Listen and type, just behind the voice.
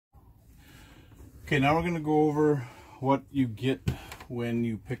Okay, now we're going to go over what you get when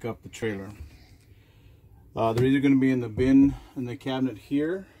you pick up the trailer. They're either going to be in the bin in the cabinet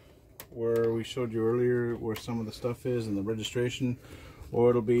here, where we showed you earlier where some of the stuff is and the registration, or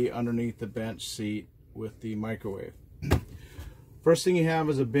it'll be underneath the bench seat with the microwave. First thing you have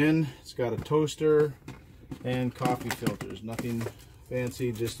is a bin. It's got a toaster and coffee filters. Nothing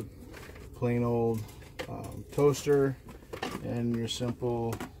fancy, just a plain old toaster and your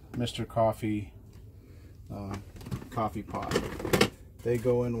simple Mr. Coffee coffee pot. They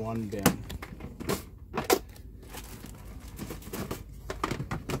go in one bin.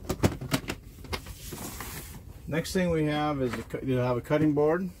 Next thing we have is you have a cutting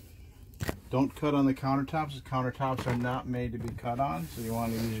board. Don't cut on the countertops. The countertops are not made to be cut on, so you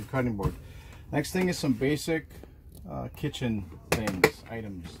want to use your cutting board. Next thing is some basic kitchen things,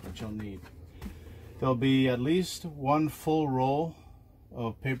 items that you'll need. There'll be at least one full roll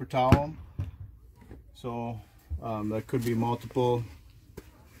of paper towel. So that could be multiple.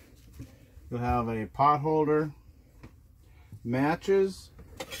 You'll have a pot holder, matches,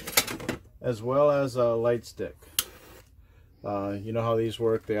 as well as a light stick. You know how these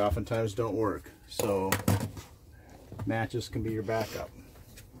work, they oftentimes don't work. So matches can be your backup.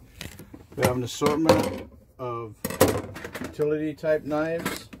 We have an assortment of utility type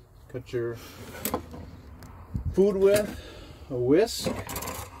knives. Cut your food with, a whisk, a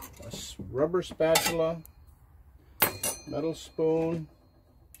rubber spatula, metal spoon,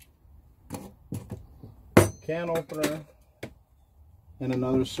 can opener, and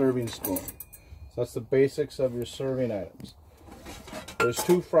another serving spoon. So that's the basics of your serving items. There's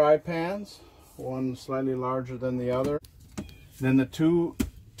two fry pans, one slightly larger than the other. Then the two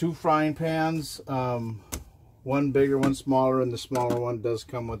frying pans, one bigger, one smaller, and the smaller one does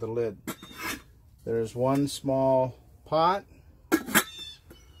come with a lid. There's one small pot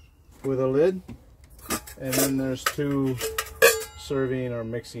with a lid, and then there's two serving or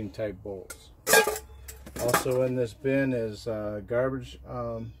mixing type bowls. Also in this bin is garbage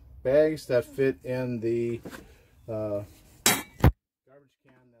bags that fit in the garbage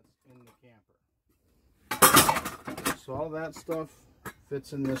can that's in the camper. So all that stuff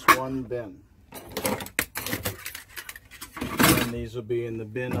fits in this one bin. And these will be in the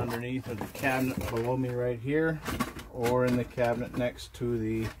bin underneath of the cabinet below me right here, or in the cabinet next to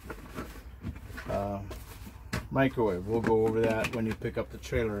the microwave. We'll go over that when you pick up the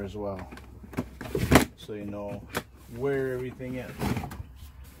trailer as well, so you know where everything is.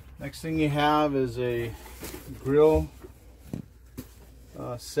 Next thing you have is a grill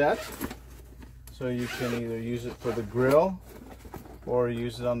set. So you can either use it for the grill or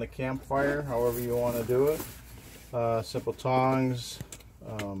use it on the campfire, however you want to do it. Simple tongs,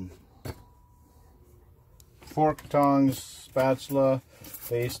 fork, tongs, spatula,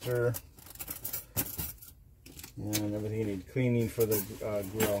 baster, and everything you need cleaning for the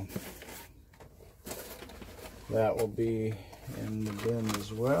grill. That will be in the bin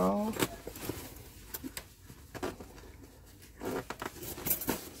as well.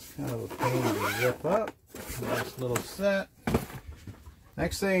 Kind of a pain to zip up. Nice little set.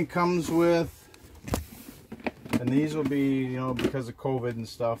 Next thing comes with, and these will be, you know, because of COVID and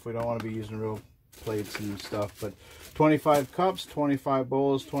stuff, we don't want to be using real plates and stuff, but 25 cups, 25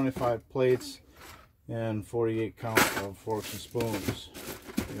 bowls, 25 plates, and 48 count of forks and spoons.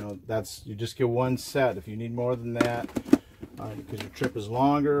 You know, that's, you just get one set. If you need more than that, because your trip is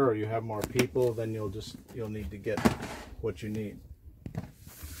longer or you have more people, then you'll need to get what you need.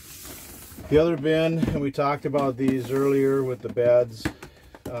 The other bin, and we talked about these earlier with the beds,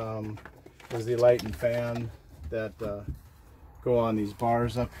 is the light and fan that go on these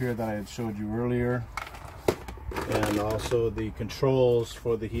bars up here that I had showed you earlier, and also the controls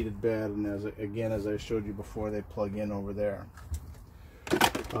for the heated bed, and as I showed you before, they plug in over there.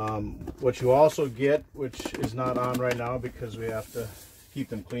 What you also get, which is not on right now because we have to keep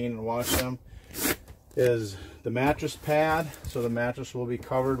them clean and wash them, is the mattress pad. So the mattress will be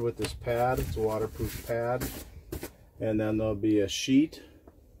covered with this pad. It's a waterproof pad, and then there'll be a sheet,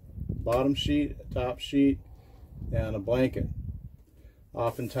 bottom sheet, a top sheet, and a blanket.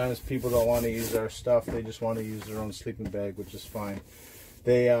 Oftentimes people don't want to use our stuff, they just want to use their own sleeping bag, which is fine.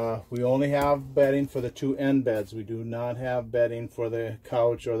 We only have bedding for the two end beds. We do not have bedding for the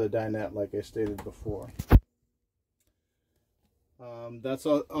couch or the dinette, like I stated before. That's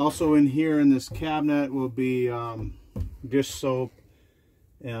also in here in this cabinet will be dish soap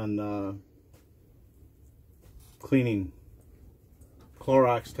and cleaning,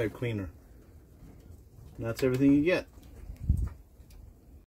 Clorox type cleaner. And that's everything you get.